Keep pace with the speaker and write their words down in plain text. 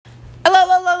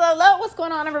Hello, what's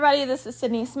going on, everybody? This is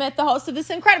Sydney Smith, the host of this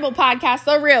incredible podcast,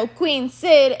 The Real Queen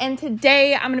Syd, and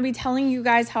today I'm going to be telling you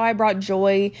guys how I brought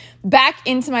joy back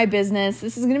into my business.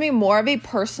 This is going to be more of a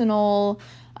personal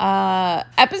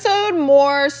episode,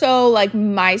 more so like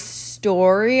my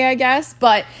story, I guess,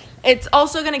 but it's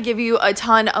also going to give you a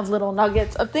ton of little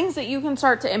nuggets of things that you can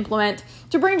start to implement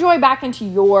to bring joy back into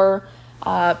your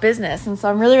business. And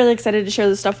so I'm really, really excited to share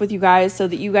this stuff with you guys so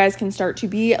that you guys can start to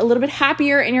be a little bit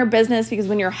happier in your business, because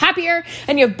when you're happier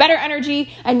and you have better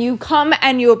energy and you come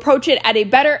and you approach it at a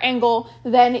better angle,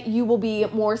 then you will be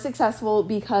more successful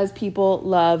because people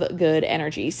love good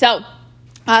energy. So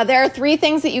there are 3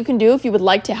 things that you can do if you would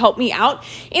like to help me out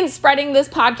in spreading this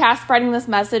podcast, spreading this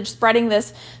message, spreading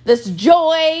this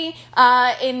joy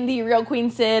in the Real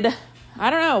Queen Syd. I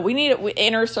don't know. We need an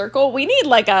inner circle. We need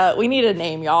a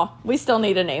name, y'all. We still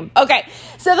need a name. Okay.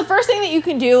 So the first thing that you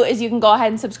can do is you can go ahead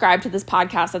and subscribe to this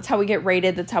podcast. That's how we get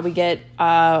rated. That's how we get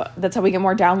more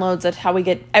downloads. That's how we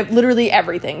get literally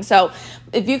everything. So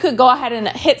if you could go ahead and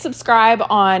hit subscribe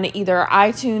on either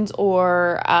iTunes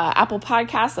or Apple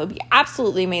Podcasts, that would be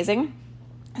absolutely amazing.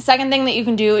 Second thing that you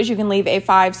can do is you can leave a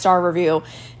 5-star review.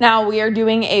 Now, we are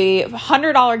doing a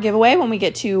 $100 giveaway when we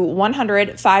get to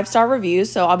 100 5-star reviews.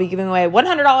 So I'll be giving away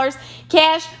 $100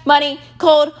 cash, money,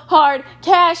 cold, hard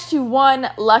cash to one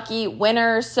lucky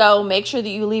winner. So make sure that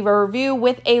you leave a review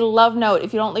with a love note.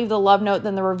 If you don't leave the love note,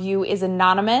 then the review is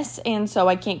anonymous, and so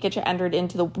I can't get you entered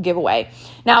into the giveaway.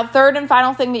 Now, third and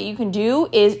final thing that you can do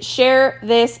is share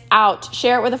this out.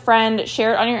 Share it with a friend.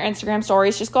 Share it on your Instagram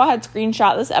stories. Just go ahead,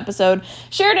 screenshot this episode.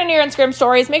 Share it in your Instagram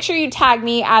stories. Make sure you tag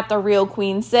me at The Real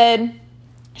Queen Syd.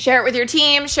 Share it with your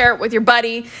team. Share it with your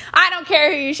buddy. I don't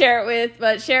care who you share it with,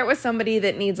 but share it with somebody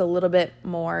that needs a little bit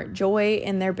more joy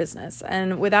in their business.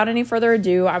 And without any further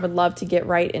ado, I would love to get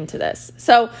right into this.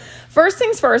 So first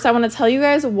things first, I want to tell you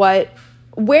guys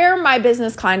where my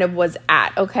business kind of was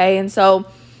at. Okay. And so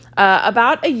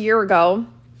about a year ago,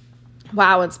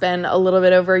 wow, it's been a little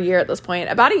bit over a year at this point.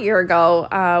 About a year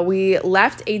ago, we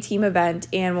left a team event.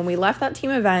 And when we left that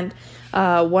team event,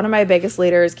 one of my biggest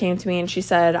leaders came to me and she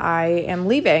said, I am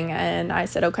leaving. And I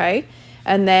said, okay.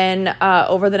 And then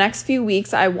over the next few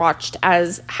weeks, I watched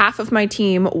as half of my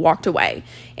team walked away.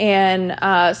 And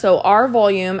so our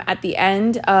volume at the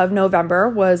end of November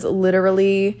was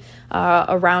literally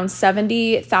around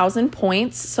 70,000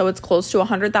 points. So it's close to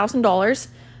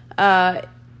 $100,000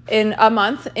 in a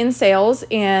month in sales.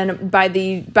 And by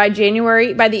the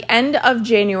end of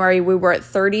January, we were at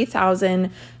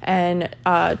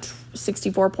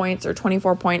 30,064 points or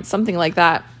 24 points, something like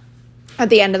that at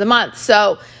the end of the month.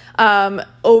 So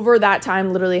over that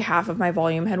time, literally half of my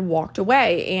volume had walked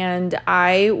away, and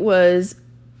I was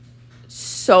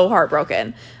so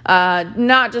heartbroken.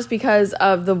 Not just because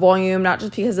of the volume, not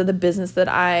just because of the business that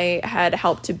I had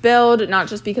helped to build, not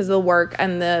just because of the work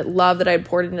and the love that I had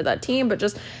poured into that team, but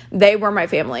just they were my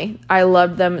family. I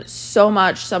loved them so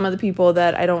much. Some of the people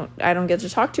that I don't get to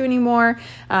talk to anymore,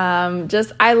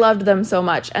 I loved them so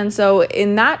much. And so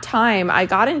in that time, I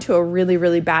got into a really,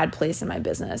 really bad place in my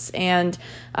business, and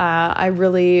I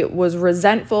really was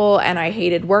resentful, and I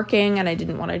hated working, and I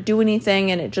didn't want to do anything,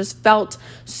 and it just felt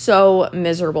so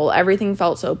miserable. Everything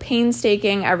felt so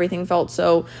painstaking. Everything felt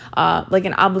so like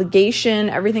an obligation.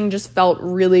 Everything just felt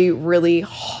really, really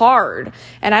hard.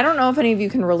 And I don't know if any of you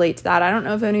can relate to that. I don't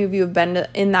know if any of you have been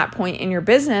in that point in your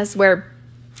business where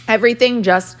everything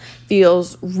just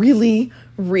feels really,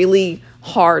 really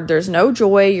hard. There's no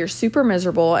joy. You're super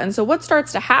miserable. And so what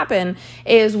starts to happen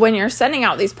is when you're sending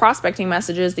out these prospecting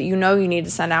messages that you know you need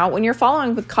to send out, when you're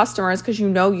following with customers because you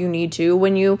know you need to,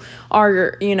 when you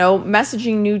are,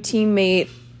 messaging new teammate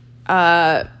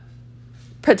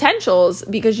potentials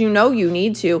because you know you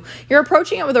need to, you're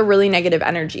approaching it with a really negative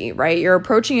energy, right? You're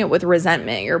approaching it with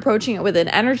resentment. You're approaching it with an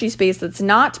energy space that's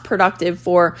not productive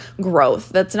for growth,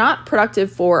 that's not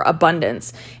productive for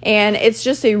abundance. And it's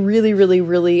just a really, really,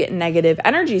 really negative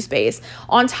energy space.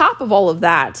 On top of all of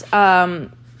that, my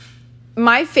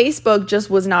Facebook just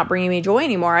was not bringing me joy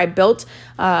anymore. I built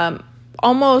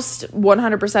almost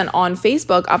 100% on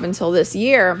Facebook up until this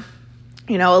year.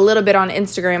 A little bit on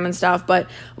Instagram and stuff, but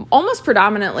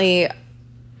definitely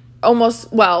almost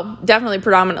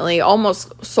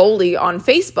solely on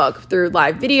Facebook through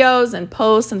live videos and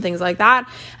posts and things like that.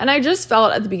 And I just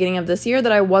felt at the beginning of this year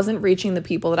that I wasn't reaching the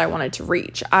people that I wanted to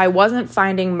reach. I wasn't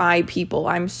finding my people.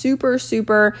 I'm super,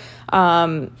 super,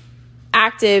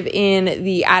 active in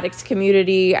the addict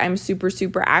community. I'm super,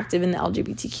 super active in the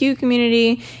LGBTQ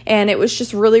community. And it was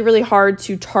just really, really hard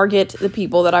to target the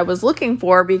people that I was looking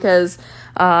for because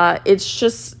it's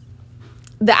just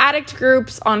the addict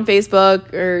groups on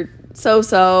Facebook are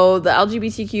so-so. The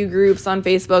LGBTQ groups on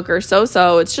Facebook are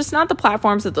so-so. It's just not the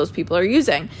platforms that those people are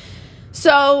using.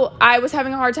 So I was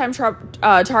having a hard time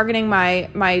targeting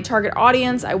my target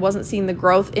audience. I wasn't seeing the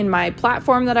growth in my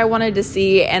platform that I wanted to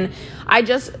see. And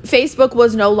Facebook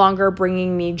was no longer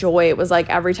bringing me joy. It was like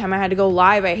every time I had to go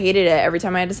live, I hated it. Every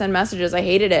time I had to send messages, I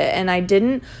hated it. And I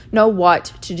didn't know what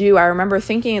to do. I remember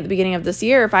thinking at the beginning of this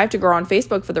year, if I have to grow on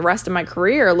Facebook for the rest of my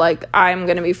career, like I'm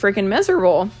going to be freaking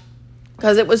miserable,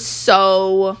 because it was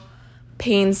so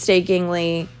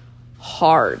painstakingly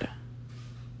hard.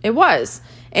 It was.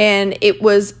 And it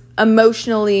was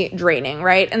emotionally draining,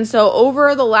 right? And so over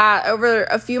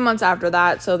a few months after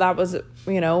that, so that was,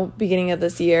 beginning of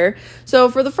this year. So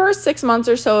for the first 6 months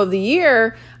or so of the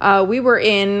year, we were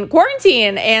in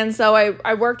quarantine. And so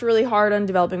I worked really hard on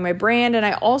developing my brand. And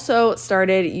I also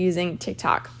started using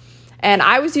TikTok. And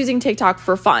I was using TikTok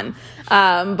for fun.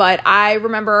 But I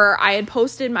remember I had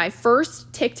posted my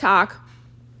first TikTok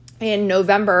in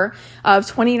November of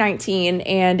 2019,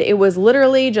 and it was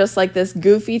literally just like this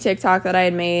goofy TikTok that I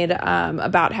had made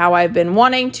about how I've been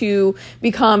wanting to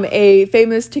become a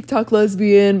famous TikTok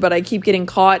lesbian, but I keep getting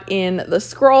caught in the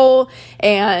scroll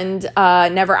and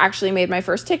never actually made my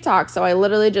first TikTok. So I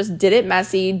literally just did it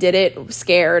messy, did it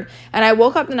scared, and I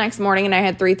woke up the next morning and I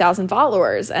had 3,000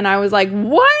 followers, and I was like,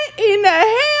 what in the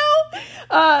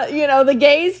hell? The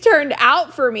gays turned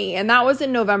out for me, and that was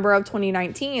in November of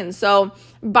 2019. So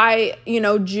by,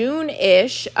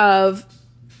 June-ish of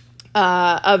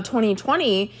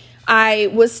 2020,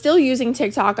 I was still using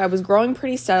TikTok. I was growing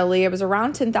pretty steadily. I was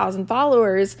around 10,000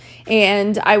 followers,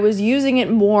 and I was using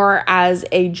it more as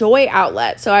a joy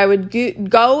outlet. So I would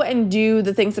go and do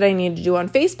the things that I needed to do on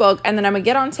Facebook, and then I would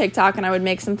get on TikTok and I would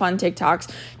make some fun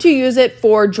TikToks to use it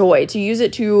for joy, to use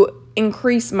it to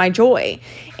increase my joy.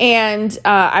 And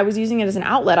I was using it as an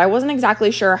outlet. I wasn't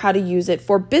exactly sure how to use it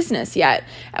for business yet,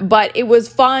 but it was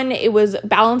fun. It was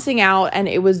balancing out, and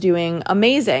it was doing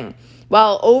amazing.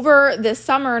 Well, over this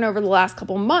summer and over the last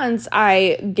couple months,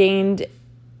 I'm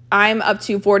up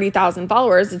to 40,000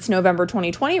 followers. It's November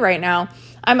 2020 right now.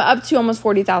 I'm up to almost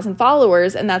 40,000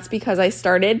 followers, and that's because I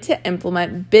started to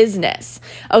implement business,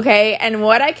 okay? And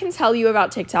what I can tell you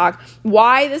about TikTok,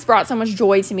 why this brought so much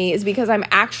joy to me, is because I'm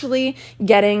actually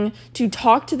getting to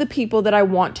talk to the people that I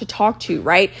want to talk to,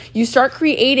 right? You start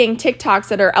creating TikToks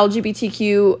that are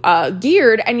LGBTQ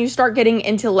geared, and you start getting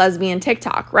into lesbian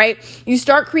TikTok, right? You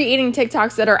start creating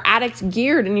TikToks that are addict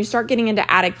geared, and you start getting into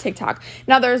addict TikTok.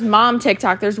 Now there's mom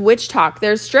TikTok, there's witch talk,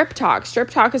 there's strip talk.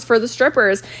 Strip talk is for the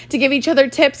strippers to give each other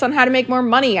tips on how to make more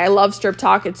money. I love strip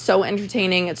talk. It's so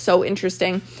entertaining. It's so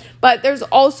interesting. But there's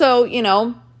also,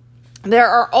 there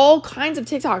are all kinds of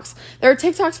TikToks. There are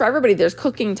TikToks for everybody. There's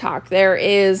cooking talk.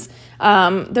 There's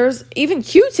even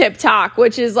Q-tip talk,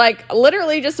 which is like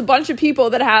literally just a bunch of people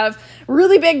that have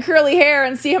really big curly hair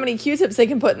and see how many Q-tips they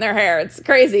can put in their hair. It's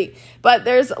crazy. But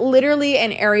there's literally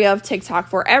an area of TikTok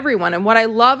for everyone. And what I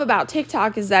love about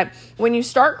TikTok is that when you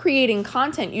start creating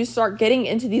content, you start getting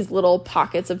into these little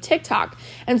pockets of TikTok.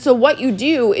 And so what you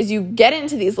do is you get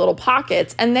into these little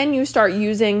pockets, and then you start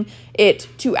using it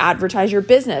to advertise your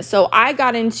business. So I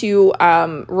got into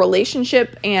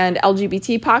relationship and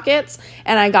LGBT pockets,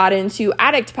 and I got into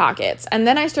addict pockets. And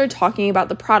then I started talking about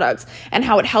the products and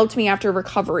how it helped me after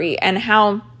recovery, and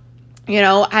how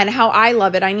I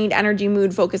love it. I need energy,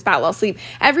 mood, focus, fat loss, sleep.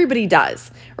 Everybody does,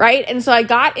 right? And so I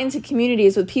got into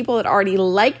communities with people that already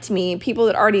liked me, people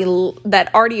that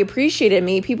already appreciated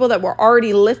me, people that were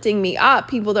already lifting me up,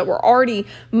 people that were already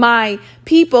my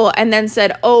people, and then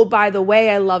said, oh, by the way,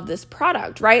 I love this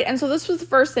product, right? And so this was the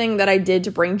first thing that I did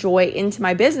to bring joy into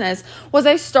my business, was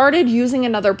I started using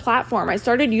another platform. I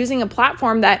started using a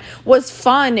platform that was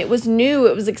fun. It was new.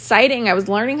 It was exciting. I was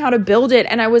learning how to build it,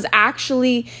 and I was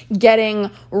actually getting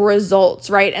results,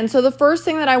 right? And so the first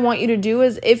thing that I want you to do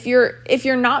is, if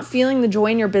you're not feeling the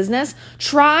joy in your business,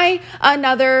 try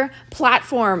another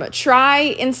platform.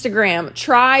 Try Instagram,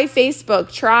 try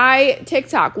Facebook, try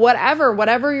TikTok,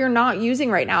 whatever you're not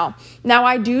using right now. Now,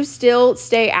 I do still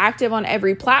stay active on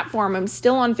every platform. I'm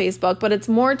still on Facebook, but it's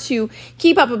more to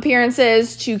keep up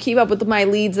appearances, to keep up with my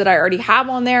leads that I already have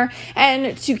on there,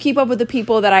 and to keep up with the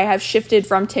people that I have shifted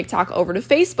from TikTok over to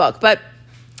Facebook. But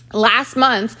last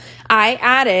month, I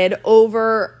added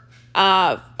over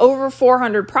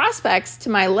 400 prospects to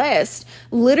my list,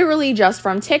 literally just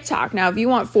from TikTok. Now, if you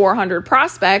want 400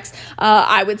 prospects,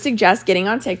 I would suggest getting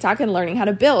on TikTok and learning how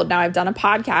to build. Now, I've done a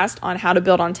podcast on how to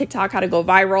build on TikTok, how to go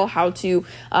viral, how to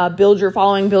build your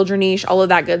following, build your niche, all of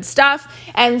that good stuff.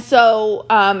 And so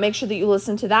make sure that you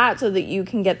listen to that so that you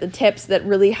can get the tips that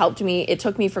really helped me. It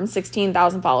took me from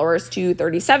 16,000 followers to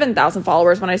 37,000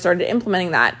 followers when I started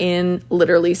implementing that in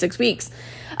literally 6 weeks.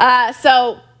 That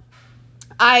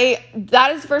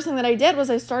is the first thing that I did was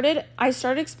I started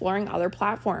exploring other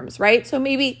platforms, right? So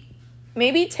maybe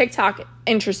TikTok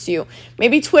interests you,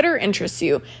 maybe Twitter interests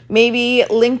you, maybe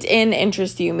LinkedIn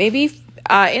interests you, maybe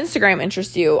Instagram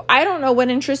interests you. I don't know what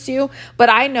interests you, but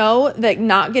I know that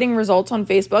not getting results on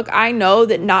Facebook, I know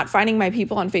that not finding my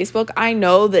people on Facebook, I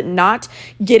know that not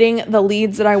getting the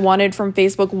leads that I wanted from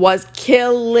Facebook was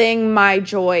killing my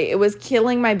joy. It was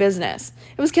killing my business.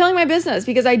 It was killing my business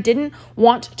because I didn't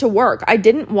want to work. I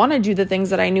didn't want to do the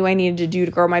things that I knew I needed to do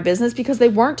to grow my business because they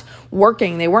weren't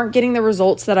working. They weren't getting the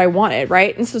results that I wanted,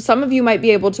 right? And so some of you might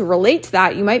be able to relate to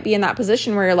that. You might be in that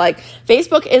position where you're like,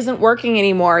 Facebook isn't working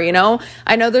anymore, you know?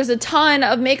 I know there's a ton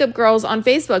of makeup girls on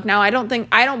Facebook. Now, I don't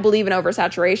believe in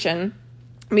oversaturation,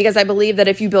 because I believe that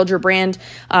if you build your brand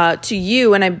to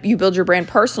you, and you build your brand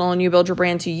personal, and you build your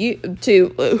brand to you, to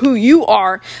who you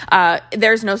are,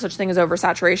 there's no such thing as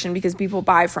oversaturation, because people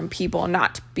buy from people,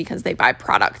 not because they buy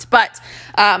product. But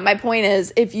my point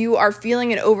is, if you are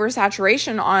feeling an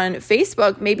oversaturation on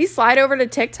Facebook, maybe slide over to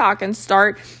TikTok and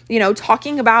start,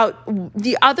 talking about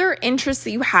the other interests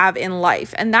that you have in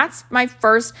life. And that's my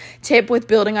first tip with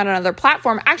building on another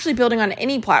platform, actually building on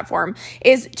any platform,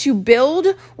 is to build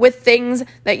with things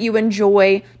that you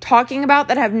enjoy talking about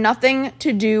that have nothing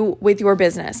to do with your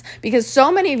business. Because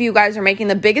so many of you guys are making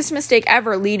the biggest mistake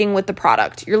ever leading with the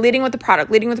product. You're leading with the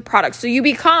product. So you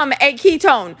become a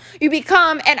ketone, you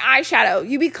become an eyeshadow,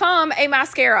 you become a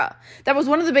mascara. That was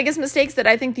one of the biggest mistakes that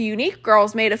I think the Younique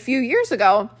girls made a few years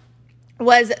ago.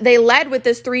 Was they led with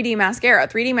this 3D mascara.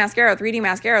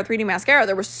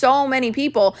 There were so many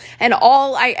people, and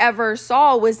all I ever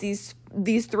saw was these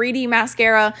 3D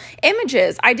mascara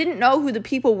images. I didn't know who the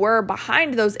people were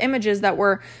behind those images that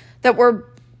were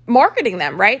marketing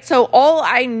them, right? So all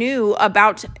I knew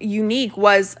about Younique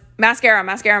was mascara. Oh,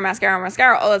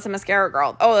 that's a mascara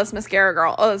girl. Oh, that's mascara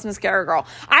girl. Oh, that's mascara girl.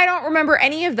 I don't remember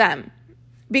any of them,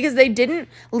 because they didn't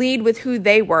lead with who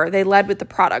they were. They led with the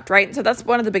product, right? So that's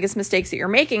one of the biggest mistakes that you're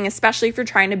making, especially if you're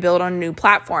trying to build on a new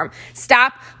platform.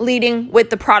 Stop leading with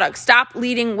the product. Stop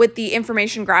leading with the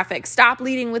information graphics. Stop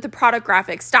leading with the product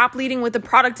graphics. Stop leading with the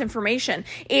product information.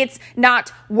 It's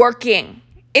not working.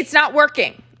 It's not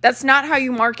working. That's not how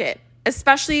you market,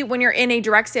 especially when you're in a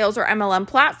direct sales or MLM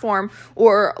platform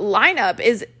or lineup.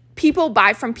 Is people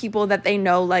buy from people that they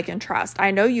know, like, and trust. I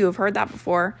know you have heard that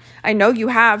before. I know you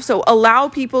have. So allow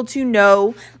people to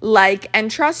know, like,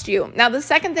 and trust you. Now, the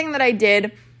second thing that I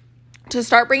did to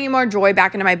start bringing more joy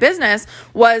back into my business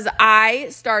was I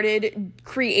started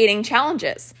creating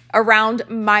challenges around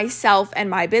myself and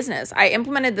my business. I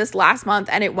implemented this last month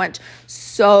and it went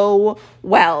so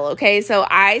well. Okay. So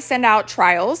I send out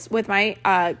trials with my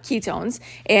ketones,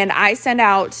 and I send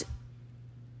out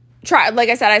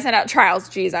I sent out trials.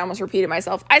 Geez, I almost repeated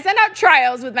myself. I sent out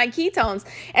trials with my ketones.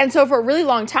 And so for a really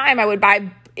long time, I would buy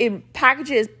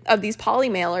packages of these poly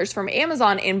mailers from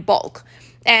Amazon in bulk.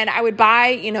 And I would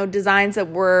buy, designs that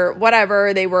were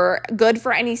whatever. They were good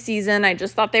for any season. I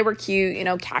just thought they were cute,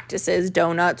 cactuses,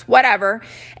 donuts, whatever.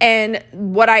 And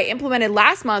what I implemented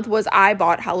last month was I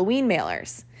bought Halloween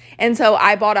mailers. And so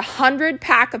I bought 100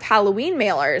 pack of Halloween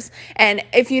mailers. And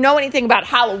if you know anything about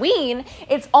Halloween,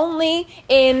 it's only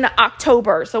in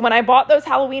October. So when I bought those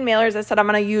Halloween mailers, I said, I'm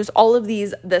going to use all of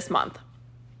these this month.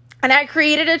 And I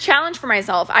created a challenge for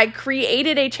myself. I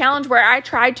created a challenge where I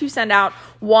tried to send out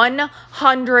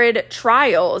 100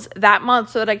 trials that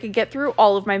month so that I could get through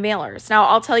all of my mailers. Now,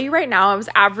 I'll tell you right now, I was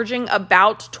averaging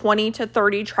about 20 to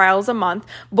 30 trials a month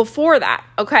before that,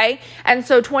 okay? And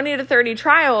so 20 to 30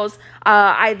 trials,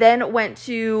 I then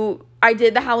I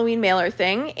did the Halloween mailer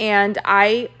thing, and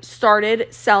I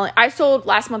started selling.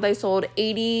 Last month I sold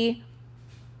 80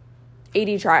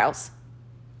 trials.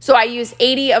 So I used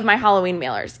 80 of my Halloween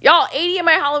mailers. Y'all, 80 of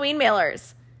my Halloween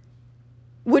mailers.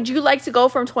 Would you like to go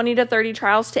from 20 to 30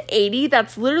 trials to 80?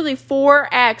 That's literally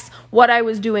 4x what I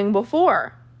was doing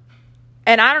before.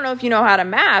 And I don't know if you know how to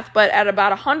math, but at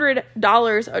about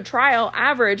 $100 a trial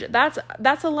average,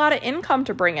 that's a lot of income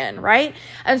to bring in, right?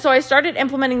 And so I started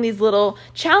implementing these little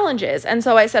challenges. And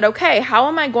so I said, okay, how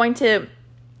am I going to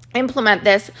implement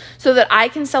this so that I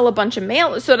can sell a bunch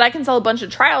of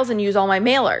trials and use all my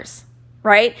mailers?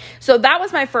 Right? So that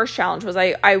was my first challenge. Was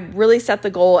I really set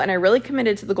the goal, and I really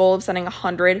committed to the goal of sending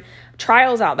 100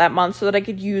 trials out that month so that I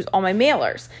could use all my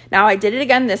mailers. Now I did it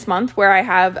again this month where I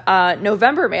have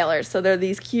November mailers. So they're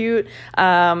these cute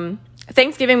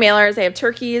Thanksgiving mailers. They have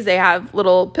turkeys, they have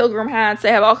little pilgrim hats,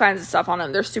 they have all kinds of stuff on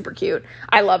them. They're super cute.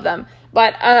 I love them.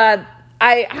 But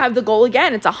I have the goal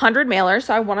again. It's 100 mailers.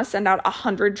 So I want to send out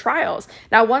 100 trials.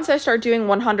 Now, once I start doing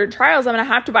 100 trials, I'm going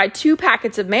to have to buy 2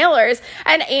 packets of mailers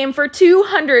and aim for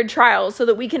 200 trials so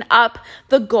that we can up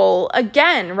the goal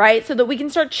again, right? So that we can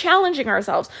start challenging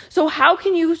ourselves. So how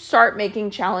can you start making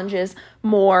challenges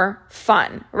more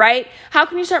fun, right? How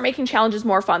can you start making challenges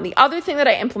more fun? The other thing that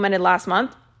I implemented last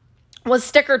month was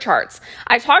sticker charts.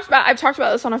 I've talked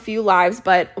about this on a few lives,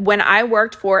 but when I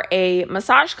worked for a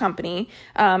massage company,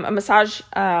 a massage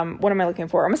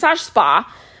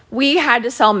spa, we had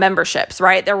to sell memberships,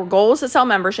 right? There were goals to sell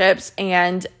memberships,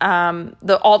 and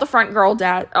all the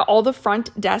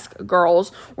front desk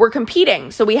girls were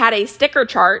competing. So we had a sticker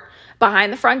chart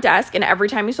behind the front desk, and every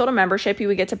time you sold a membership, you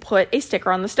would get to put a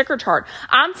sticker on the sticker chart.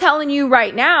 I'm telling you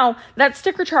right now, that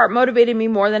sticker chart motivated me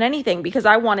more than anything because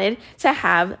I wanted to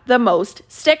have the most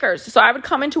stickers. So I would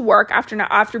come into work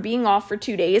after being off for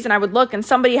 2 days, and I would look, and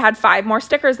somebody had 5 more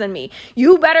stickers than me.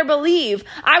 You better believe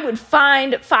I would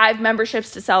find 5 memberships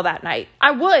to sell that night.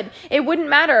 I would. It wouldn't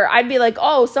matter. I'd be like,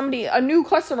 oh, a new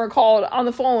customer called on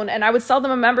the phone, and I would sell them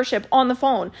a membership on the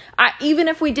phone. Even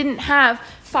if we didn't have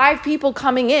 5 people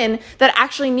coming in that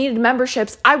actually needed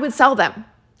memberships, I would sell them.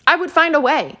 I would find a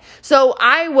way. So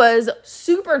I was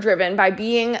super driven by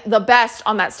being the best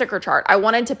on that sticker chart. I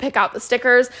wanted to pick out the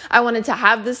stickers. I wanted to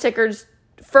have the stickers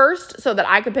first so that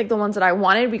I could pick the ones that I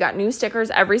wanted. We got new stickers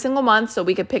every single month so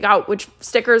we could pick out which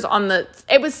stickers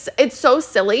it's so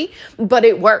silly, but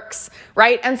it works,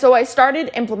 right? And so I started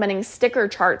implementing sticker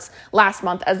charts last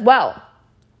month as well,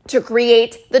 to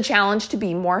create the challenge to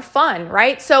be more fun,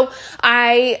 right? So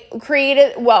Holly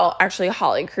created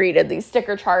these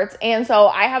sticker charts. And so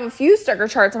I have a few sticker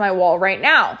charts on my wall right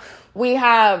now.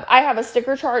 I have a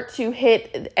sticker chart to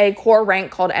hit a core rank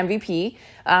called MVP.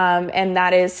 And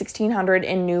that is 1,600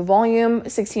 in new volume,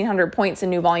 1,600 points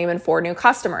in new volume, and 4 new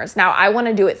customers. Now I want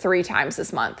to do it 3 times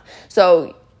this month.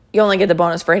 So you only get the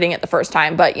bonus for hitting it the first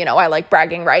time, but I like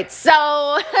bragging rights. So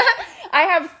I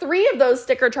have 3 of those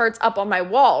sticker charts up on my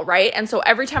wall, right? And so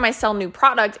every time I sell new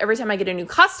product, every time I get a new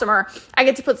customer, I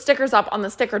get to put stickers up on the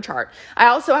sticker chart. I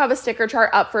also have a sticker chart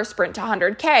up for a sprint to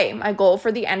 100K. My goal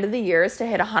for the end of the year is to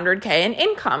hit 100K in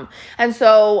income. And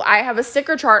so I have a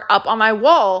sticker chart up on my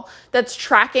wall that's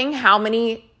tracking how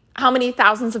many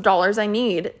thousands of dollars I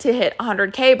need to hit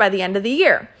 100K by the end of the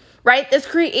year. Right? This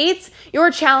creates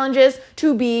your challenges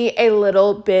to be a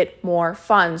little bit more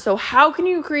fun. So how can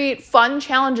you create fun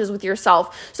challenges with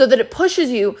yourself so that it pushes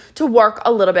you to work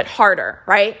a little bit harder,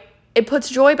 right? It puts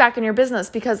joy back in your business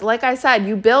because, like I said,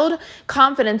 you build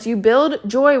confidence, you build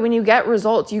joy when you get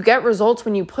results. You get results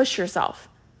when you push yourself,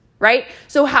 right?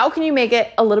 So how can you make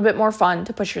it a little bit more fun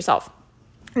to push yourself?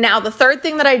 Now, the third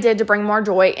thing that I did to bring more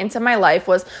joy into my life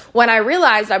was when I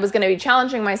realized I was going to be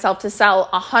challenging myself to sell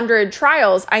 100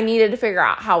 trials, I needed to figure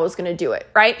out how I was going to do it,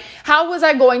 right? How was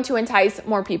I going to entice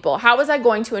more people? How was I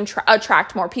going to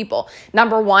attract more people?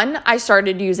 Number 1, I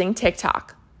started using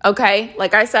TikTok. Okay.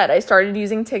 Like I said, I started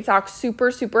using TikTok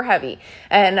super, super heavy.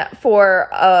 And for,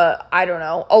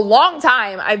 a long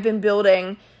time, I've been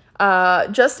building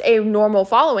just a normal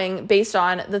following based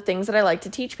on the things that I like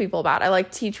to teach people about. I like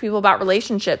to teach people about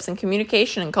relationships and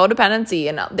communication and codependency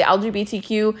and the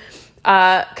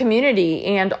LGBTQ community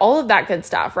and all of that good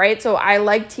stuff, right? So I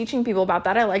like teaching people about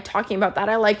that. I like talking about that.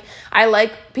 I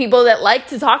like people that like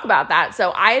to talk about that.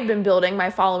 So I had been building my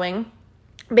following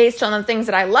based on the things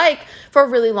that I like for a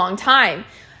really long time.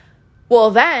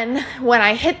 Well, then when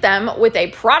I hit them with a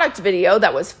product video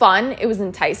that was fun, it was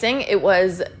enticing, it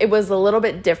was a little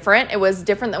bit different. It was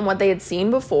different than what they had seen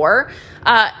before.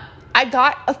 I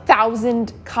got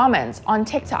 1,000 comments on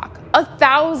TikTok,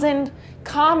 1,000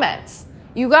 comments,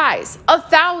 you guys,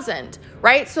 1,000,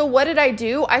 right? So what did I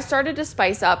do? I started to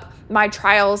spice up my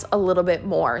trials a little bit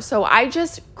more. So I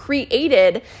just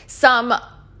created some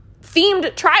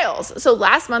themed trials. So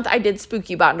last month I did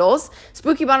spooky bundles.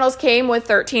 Spooky bundles came with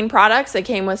 13 products. They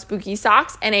came with spooky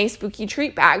socks and a spooky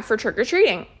treat bag for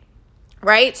trick-or-treating.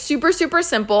 Right? Super, super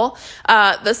simple.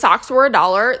 The socks were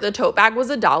 $1. The tote bag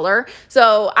was $1.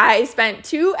 So I spent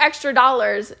 $2 extra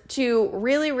to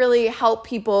really, really help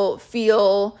people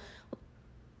feel,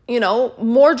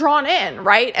 more drawn in,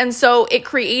 right? And so it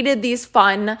created these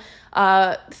fun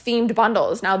themed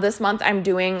bundles. Now this month I'm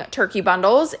doing turkey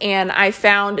bundles, and I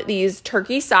found these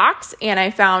turkey socks, and I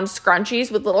found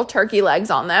scrunchies with little turkey legs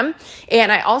on them.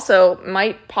 And I also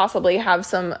might possibly have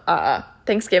some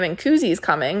Thanksgiving koozies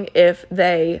coming if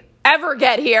they ever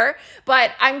get here.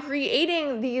 But I'm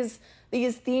creating these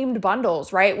these themed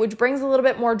bundles, right? Which brings a little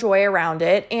bit more joy around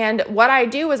it. And what I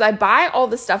do is I buy all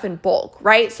the stuff in bulk,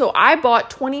 right? So I bought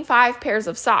 25 pairs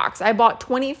of socks. I bought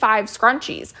 25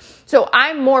 scrunchies. So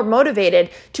I'm more motivated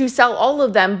to sell all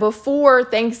of them before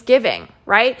Thanksgiving,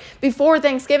 right? Before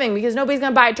Thanksgiving, because nobody's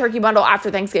going to buy a turkey bundle after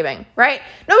Thanksgiving, right?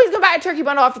 Nobody's going to buy a turkey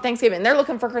bundle after Thanksgiving. They're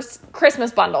looking for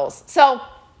Christmas bundles. So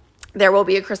there will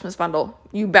be a Christmas bundle.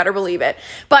 You better believe it.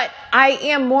 But I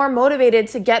am more motivated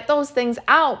to get those things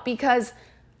out because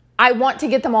I want to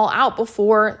get them all out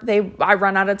before I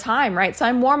run out of time, right? So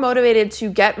I'm more motivated to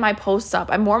get my posts up.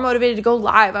 I'm more motivated to go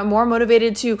live. I'm more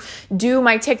motivated to do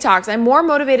my TikToks. I'm more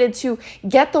motivated to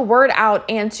get the word out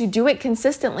and to do it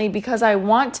consistently because I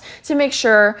want to make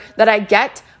sure that I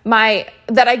get my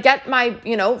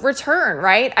return,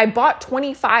 right? I bought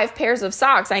 25 pairs of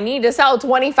socks. I need to sell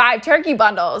 25 turkey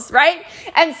bundles, right?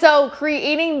 And so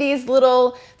creating these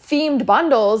little themed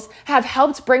bundles have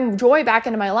helped bring joy back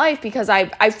into my life because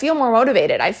I feel more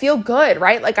motivated. I feel good,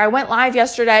 right? Like I went live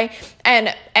yesterday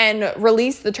and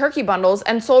released the turkey bundles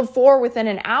and sold 4 within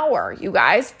an hour, you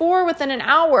guys, 4 within an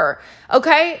hour.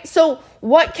 Okay. So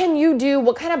what can you do?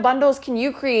 What kind of bundles can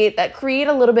you create that create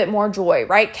a little bit more joy,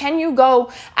 right? Can you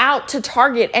go out to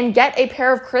Target and get a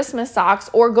pair of Christmas socks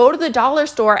or go to the dollar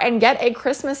store and get a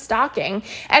Christmas stocking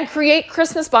and create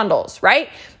Christmas bundles, right?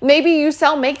 Maybe you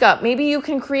sell makeup. Maybe you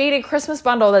can create a Christmas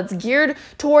bundle that's geared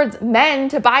towards men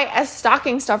to buy as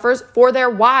stocking stuffers for their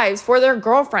wives, for their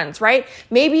girlfriends, right?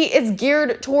 Maybe it's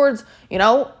geared towards,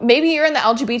 maybe you're in the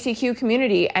LGBTQ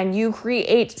community and you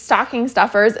create stocking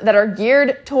stuffers that are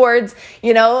geared towards,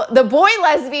 the boy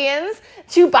lesbians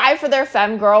to buy for their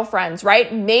femme girlfriends,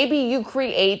 right? Maybe you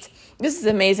create, this is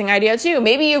an amazing idea too.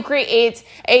 Maybe you create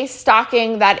a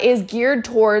stocking that is geared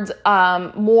towards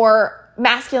more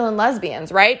masculine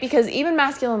lesbians, right? Because even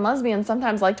masculine lesbians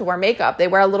sometimes like to wear makeup. They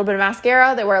wear a little bit of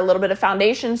mascara, they wear a little bit of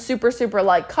foundation, super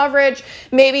light coverage,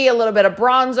 maybe a little bit of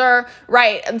bronzer,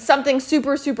 right? And something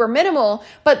super minimal.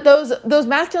 But those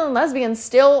masculine lesbians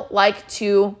still like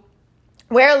to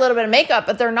wear a little bit of makeup,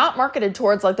 but they're not marketed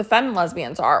towards like the femme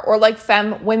lesbians are or like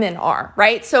femme women are,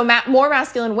 right? So more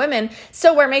masculine women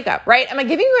still wear makeup, right? Am I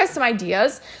giving you guys some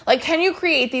ideas? Like, can you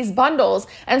create these bundles?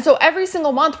 And so every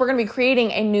single month, we're going to be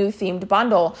creating a new themed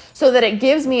bundle so that it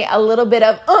gives me a little bit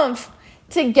of oomph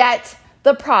to get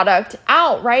the product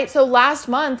out, right? So last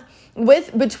month,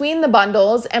 between the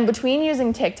bundles and between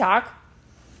using TikTok,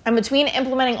 and between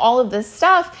implementing all of this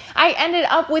stuff, I ended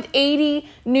up with 80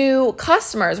 new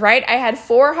customers, right? I had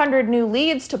 400 new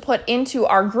leads to put into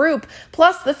our group,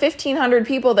 plus the 1,500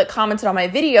 people that commented on my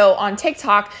video on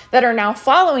TikTok that are now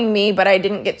following me, but I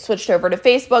didn't get switched over to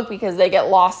Facebook because they get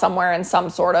lost somewhere in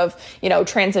some sort of,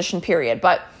 transition period.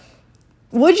 But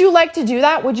would you like to do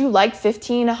that? Would you like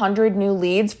 1,500 new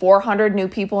leads, 400 new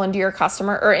people into your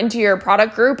customer or into your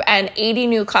product group and 80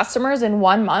 new customers in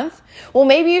 1 month? Well,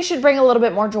 maybe you should bring a little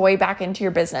bit more joy back into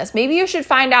your business. Maybe you should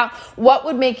find out what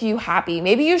would make you happy.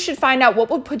 Maybe you should find out what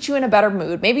would put you in a better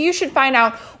mood. Maybe you should find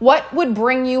out what would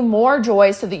bring you more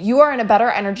joy so that you are in a better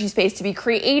energy space to be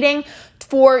creating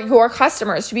for your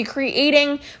customers, to be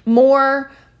creating more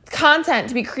content,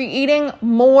 to be creating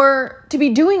more, to be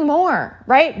doing more,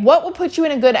 right? What will put you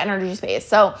in a good energy space?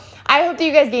 So I hope that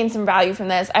you guys gained some value from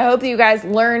this. I hope that you guys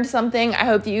learned something. I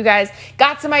hope that you guys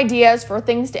got some ideas for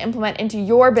things to implement into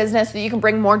your business so that you can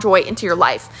bring more joy into your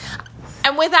life.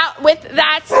 And with that,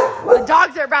 the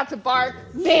dogs are about to bark.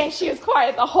 Man, she was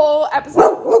quiet the whole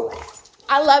episode.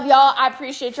 I love y'all. I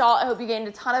appreciate y'all. I hope you gained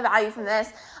a ton of value from this.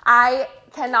 I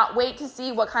cannot wait to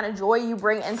see what kind of joy you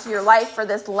bring into your life for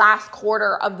this last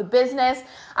quarter of the business.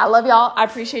 I love y'all. I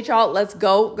appreciate y'all. Let's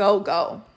go.